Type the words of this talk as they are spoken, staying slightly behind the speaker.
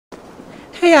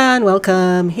Hey and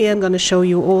welcome! Here I'm going to show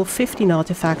you all 15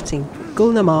 artifacts in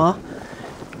Gullnamar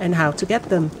and how to get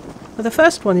them. Well, the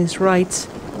first one is right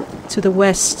to the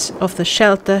west of the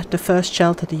shelter, the first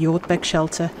shelter, the Jordberg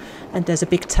shelter, and there's a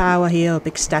big tower here, a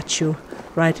big statue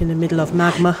right in the middle of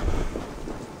magma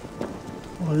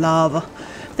or lava.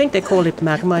 I think they call it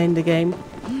magma in the game.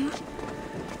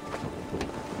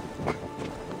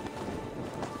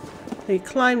 So you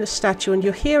climb the statue and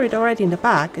you hear it already in the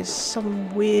back. It's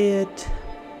some weird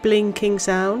blinking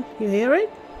sound. You hear it?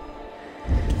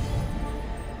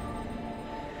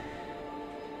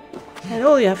 And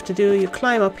all you have to do, you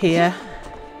climb up here.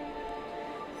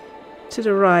 To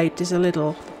the right is a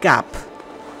little gap.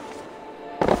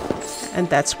 And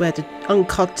that's where the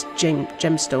Uncut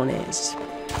Gemstone is.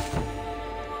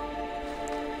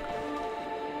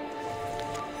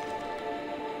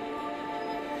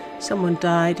 Someone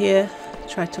died here.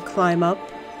 Tried to climb up.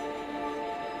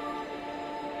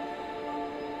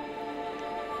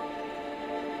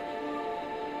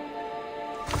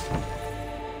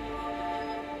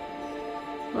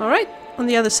 Alright, on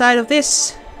the other side of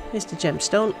this is the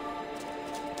gemstone.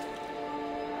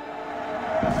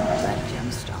 That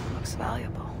gemstone looks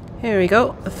valuable. Here we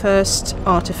go, the first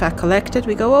artifact collected.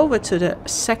 We go over to the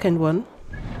second one.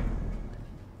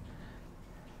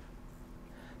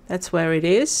 That's where it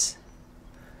is.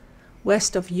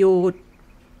 West of Jordher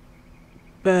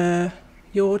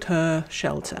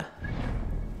shelter.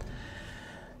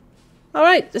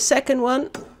 Alright, the second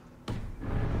one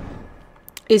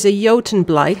is a Jotun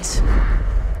Blight.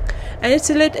 And it's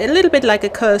a little bit like a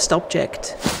cursed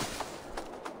object,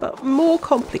 but more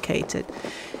complicated.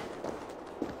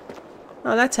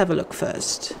 Now let's have a look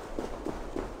first.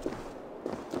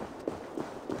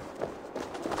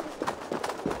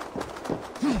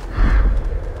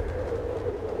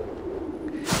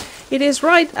 It is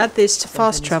right at this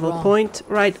fast travel point,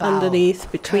 right underneath,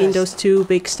 between those two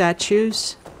big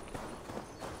statues.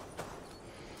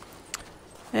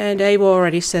 And I've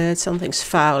already said something's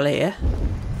foul here.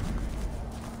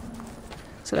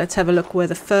 So let's have a look where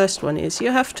the first one is.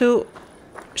 You have to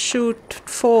shoot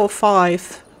 4 or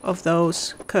 5 of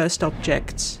those cursed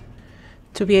objects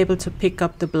to be able to pick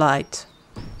up the Blight.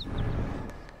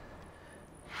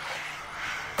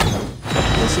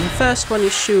 This is the first one you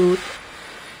shoot.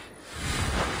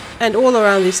 And all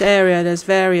around this area there's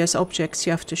various objects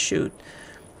you have to shoot.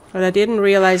 What I didn't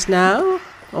realize now,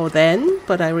 or then,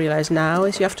 but I realize now,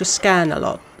 is you have to scan a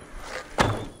lot.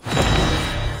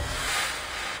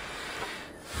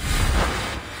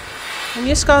 When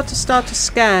you start to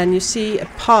scan, you see a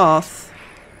path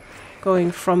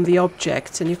going from the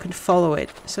objects and you can follow it.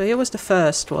 So here was the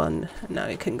first one, and now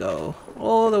you can go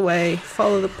all the way,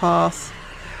 follow the path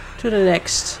to the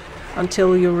next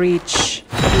until you reach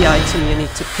the item you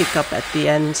need to pick up at the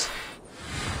end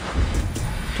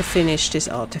to finish this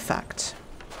artifact.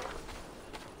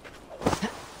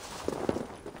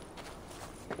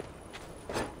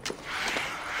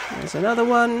 There's another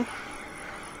one.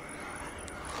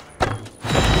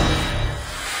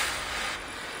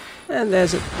 And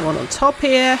there's one on top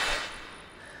here.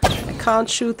 I can't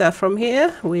shoot that from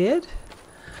here. Weird.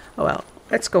 Oh well,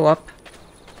 let's go up.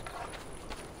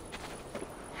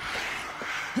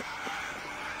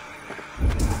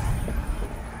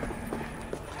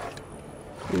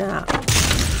 Now.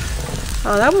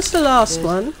 Oh, that was the last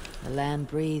one. The land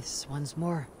breathes once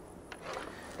more.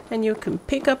 And you can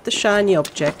pick up the shiny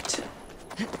object.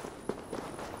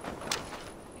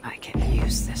 I can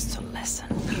use this to lessen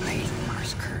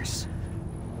Hreidmar's curse.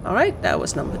 Alright, that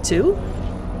was number 2.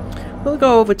 We'll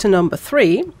go over to number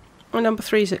 3. And number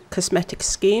 3 is a cosmetic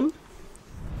scheme.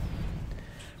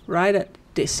 Right at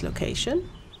this location.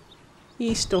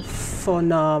 East of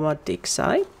Fornama dig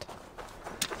site.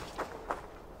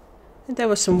 And there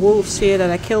were some wolves here that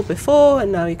I killed before,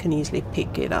 and now you can easily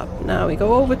pick it up. Now we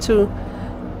go over to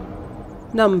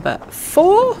number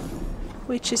 4,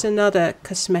 which is another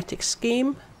cosmetic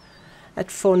scheme at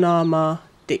Fornama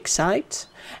dig site.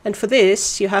 And for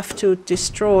this you have to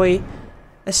destroy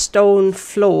a stone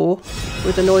floor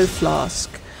with an oil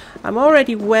flask. I'm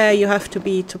already where you have to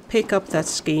be to pick up that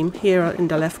scheme here in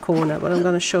the left corner, but I'm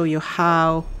going to show you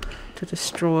how to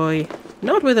destroy,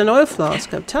 not with an oil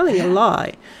flask, I'm telling a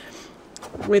lie,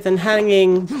 with an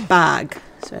hanging bag.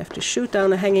 So I have to shoot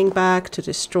down a hanging bag to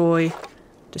destroy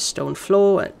the stone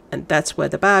floor, and that's where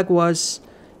the bag was.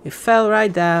 It fell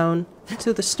right down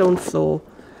to the stone floor,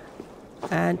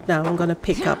 and now I'm gonna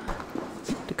pick up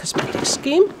the cosmetic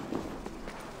scheme.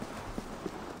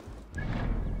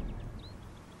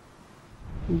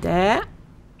 There,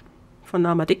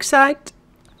 Fornama dig site.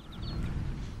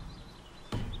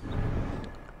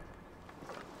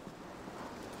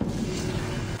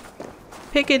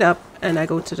 pick it up, and I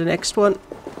go to the next one.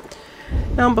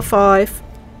 Number 5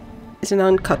 is an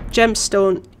uncut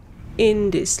gemstone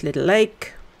in this little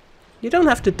lake. You don't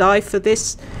have to dive for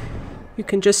this. You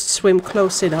can just swim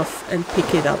close enough and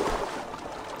pick it up.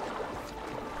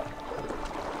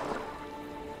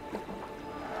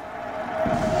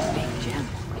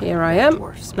 Here I am.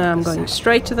 Now I'm going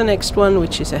straight to the next one,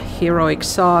 which is a heroic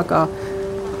saga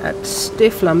at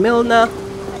Stifla Mylna.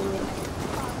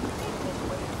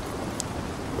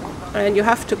 And you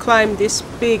have to climb this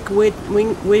big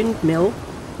windmill.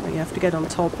 You have to get on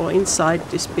top or inside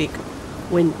this big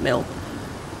windmill.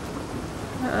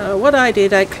 What I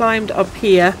did, I climbed up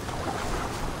here.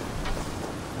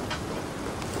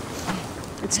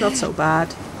 It's not so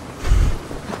bad.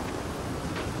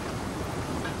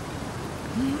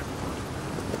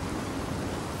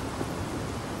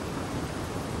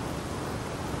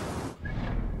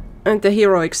 And the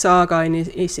heroic saga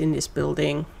is in this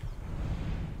building.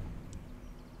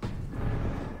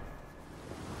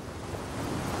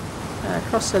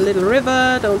 Cross a little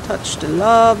river, don't touch the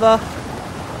lava.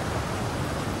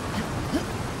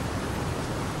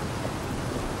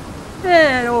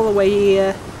 And all the way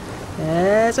here,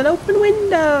 there's an open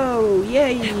window!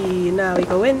 Yay! Now we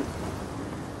go in.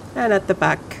 And at the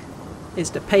back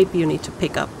is the paper you need to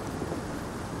pick up.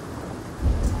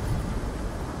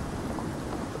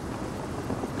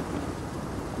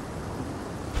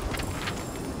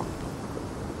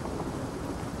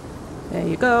 There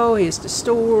you go, here's the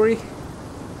story.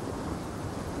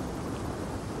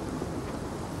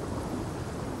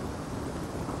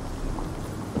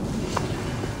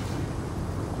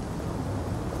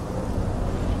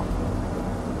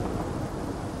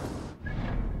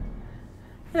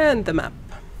 And the map.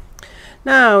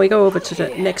 Now we go over to the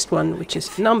next one, which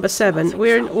is number 7.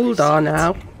 We're in Uldar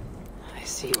now.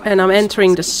 And I'm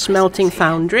entering the smelting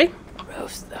foundry.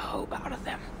 Roast the hope out of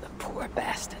them, the poor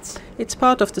bastards. It's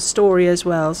part of the story as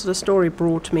well, so the story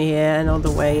brought me here, and on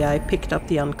the way I picked up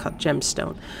the uncut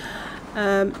gemstone.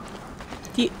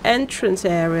 The entrance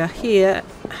area here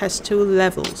has 2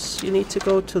 levels. You need to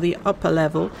go to the upper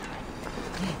level.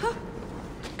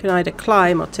 You can either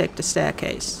climb or take the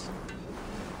staircase.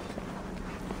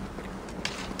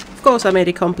 Of course I made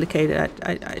it complicated.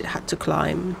 I had to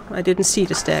climb. I didn't see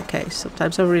the staircase.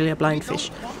 Sometimes I'm really a blind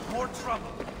fish.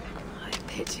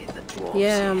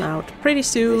 Yeah, I'm out pretty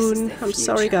soon. I'm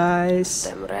sorry,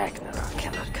 guys.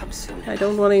 I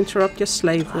don't want to interrupt your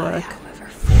slave work.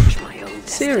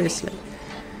 Seriously.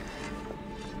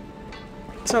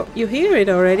 So, you hear it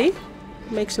already?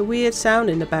 It makes a weird sound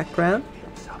in the background.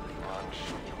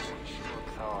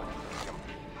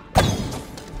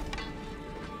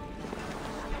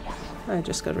 I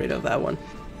just got rid of that one.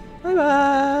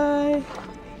 Bye-bye!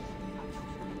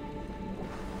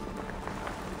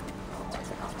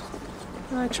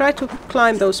 I try to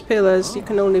climb those pillars. You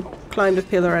can only climb the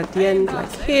pillar at the end, like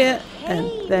here, and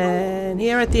then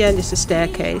here at the end is the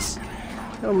staircase.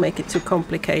 Don't make it too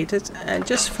complicated, and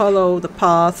just follow the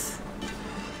path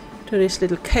to this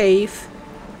little cave,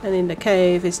 and in the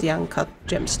cave is the uncut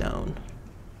gemstone.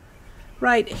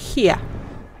 Right here.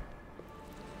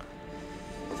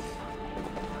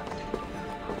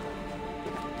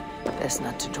 Best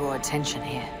not to draw attention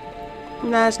here.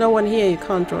 Nah, there's no one here, you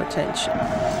can't draw attention.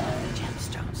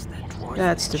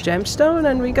 That's the gemstone,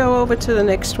 and we go over to the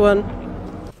next one.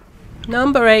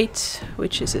 Number 8,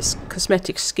 which is this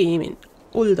cosmetic scheme in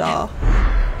Uldar.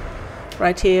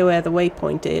 Right here where the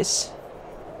waypoint is.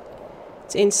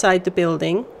 It's inside the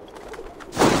building.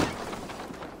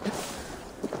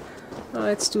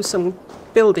 Let's do some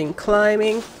building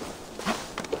climbing.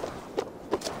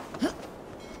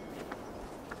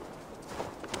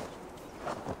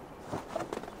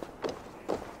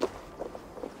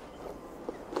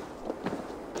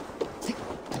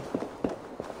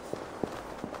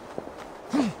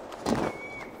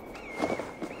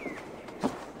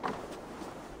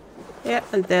 Yeah,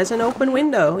 and there's an open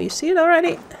window. You see it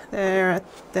already? There,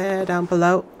 down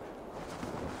below.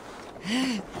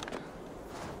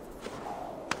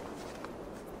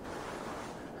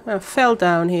 I fell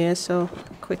down here, so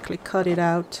quickly cut it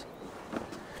out.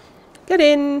 Get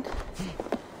in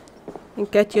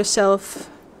and get yourself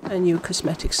a new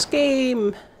cosmetic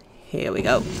scheme. Here we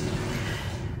go.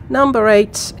 Number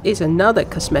 8 is another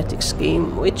cosmetic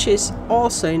scheme, which is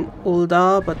also in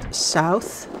Uldar, but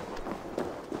south.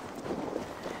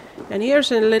 And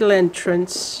here's a little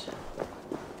entrance.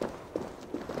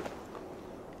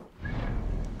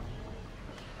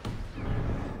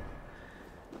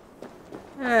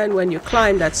 And when you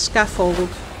climb that scaffold,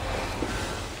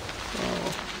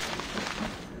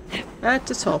 at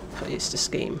the top is the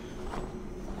scheme.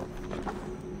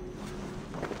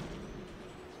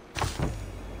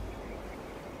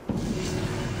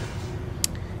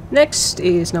 Next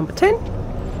is number 10.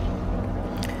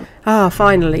 Ah,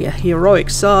 finally a heroic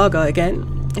saga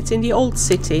again. It's in the old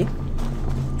city.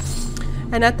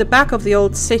 And at the back of the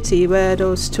old city, where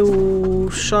those two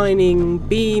shining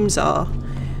beams are,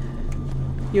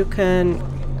 you can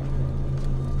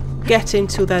get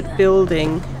into that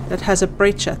building that has a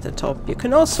bridge at the top. You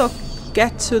can also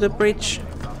get to the bridge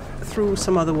through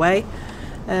some other way.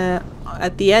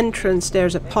 At the entrance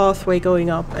there's a pathway going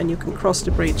up and you can cross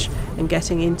the bridge and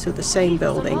getting into the same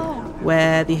building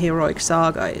where the heroic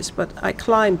saga is. But I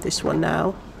climbed this one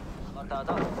now.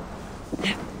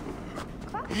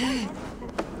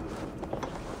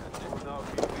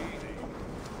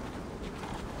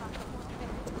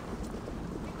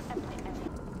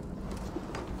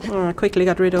 Oh, I quickly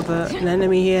got rid of an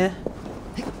enemy here.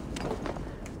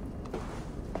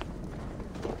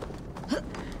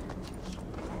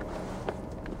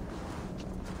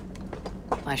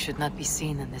 I should not be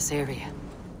seen in this area.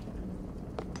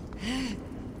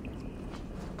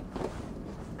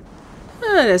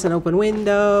 Ah, there's an open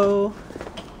window.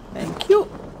 Thank you.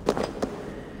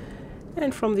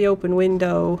 And from the open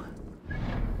window,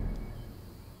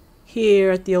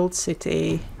 here at the old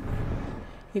city,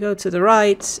 you go to the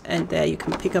right, and there you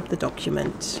can pick up the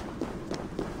document.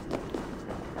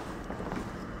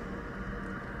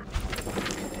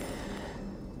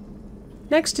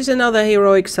 Next is another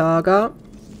heroic saga.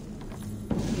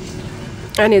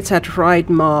 And it's at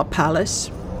Hreidmar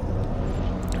Palace.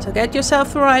 So get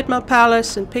yourself to Hreidmar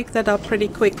Palace and pick that up pretty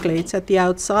quickly. It's at the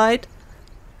outside.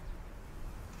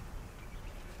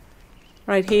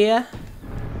 Right here.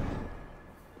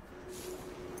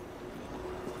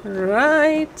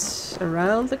 Right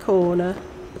around the corner.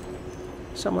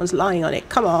 Someone's lying on it.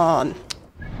 Come on!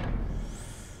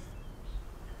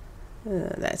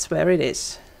 That's where it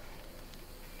is.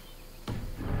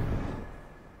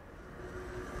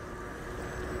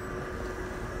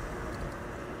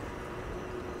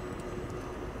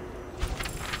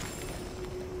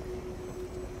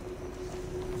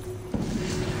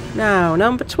 Now,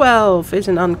 number 12 is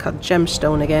an uncut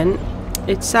gemstone again.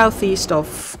 It's southeast of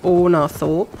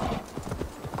Onarthorp.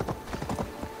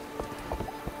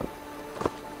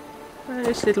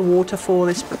 This little waterfall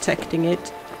is protecting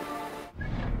it.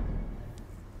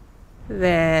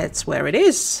 That's where it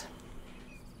is.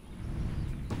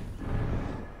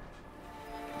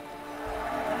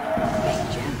 Big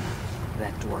gem.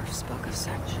 That dwarf spoke of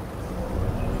such.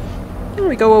 And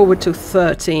we go over to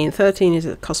 13. 13 is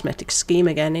a cosmetic scheme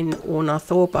again in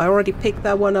Onarthorp. I already picked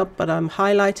that one up, but I'm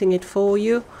highlighting it for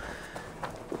you.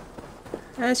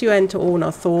 As you enter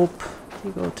Onarthorp,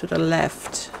 you go to the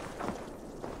left.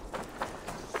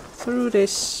 Through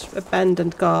this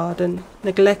abandoned garden,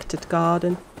 neglected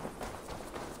garden.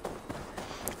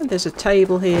 And there's a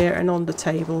table here, and on the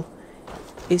table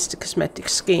is the cosmetic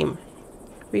scheme.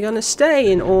 We're gonna stay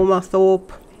in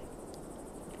Onarthorp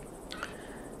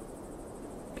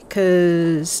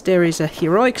because there is a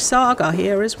heroic saga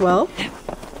here as well.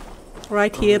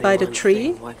 Right here by the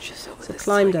tree. So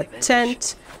climb that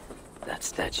tent. That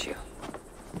statue.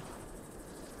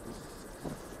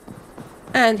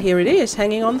 And here it is,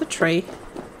 hanging on the tree.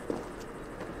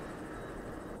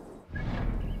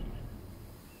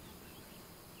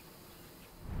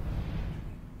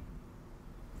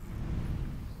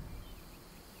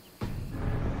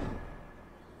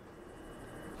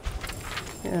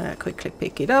 Quickly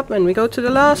pick it up and we go to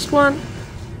the last one.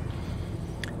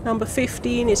 Number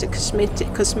 15 is a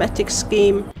cosmetic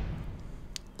scheme.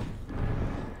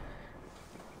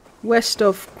 West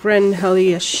of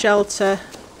Grenhellir shelter,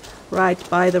 right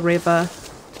by the river,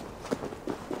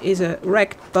 is a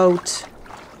wrecked boat.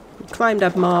 You climb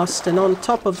that mast, and on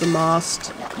top of the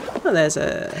mast, oh, there's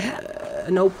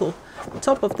an opal. On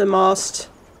top of the mast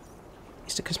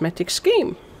is the cosmetic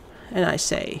scheme. And I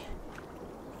say,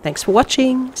 thanks for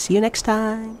watching. See you next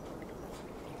time.